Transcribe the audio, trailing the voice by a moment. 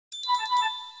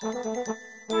Hey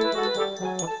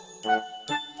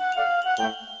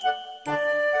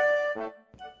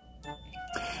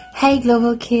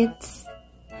Global Kids!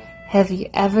 Have you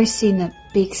ever seen a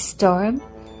big storm,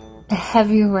 a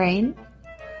heavy rain,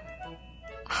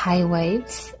 high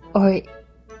waves, or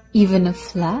even a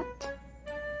flood?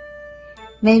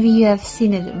 Maybe you have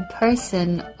seen it in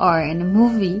person or in a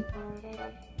movie.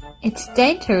 It's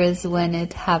dangerous when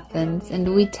it happens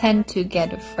and we tend to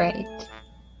get afraid.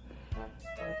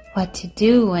 What to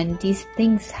do when these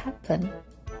things happen?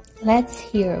 Let's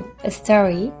hear a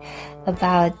story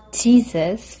about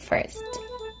Jesus first.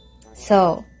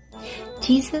 So,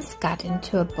 Jesus got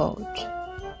into a boat,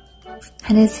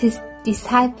 and as his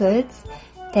disciples,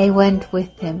 they went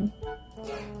with him.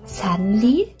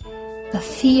 Suddenly, a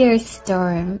fierce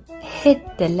storm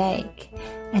hit the lake,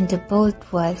 and the boat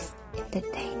was in the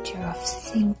danger of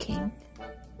sinking.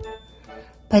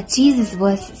 But Jesus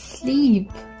was asleep.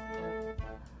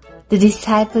 The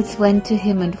disciples went to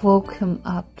him and woke him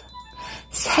up.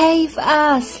 "Save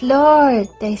us, Lord,"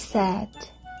 they said.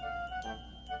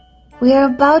 "We are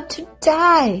about to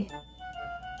die."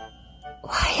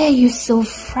 "Why are you so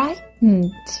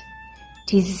frightened?"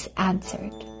 Jesus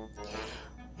answered.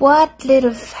 "What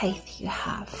little faith you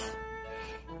have."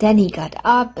 Then he got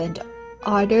up and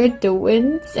ordered the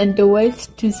winds and the waves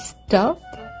to stop,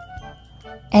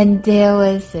 and there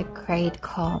was a great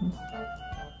calm.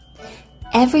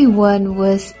 Everyone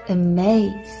was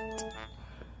amazed.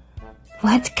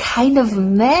 "What kind of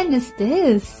man is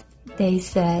this?" they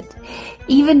said.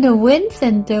 "Even the winds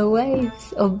and the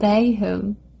waves obey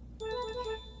him."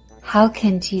 How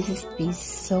can Jesus be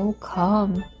so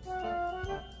calm?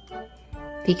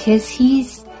 Because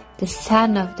he's the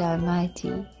Son of the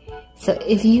Almighty. So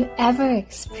if you ever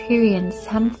experience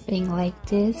something like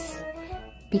this,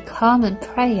 be calm in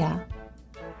prayer.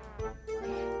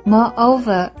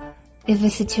 Moreover, if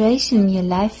a situation in your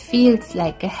life feels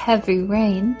like a heavy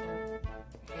rain,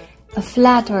 a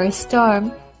flood or a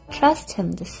storm, trust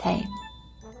him the same.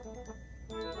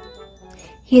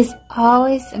 He is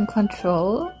always in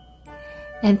control,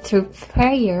 and through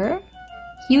prayer,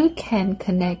 you can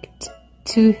connect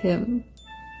to him.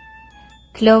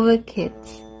 Global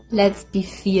Kids, let's be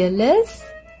fearless,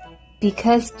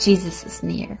 because Jesus is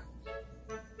near.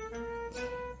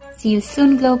 See you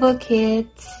soon, Global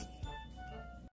Kids.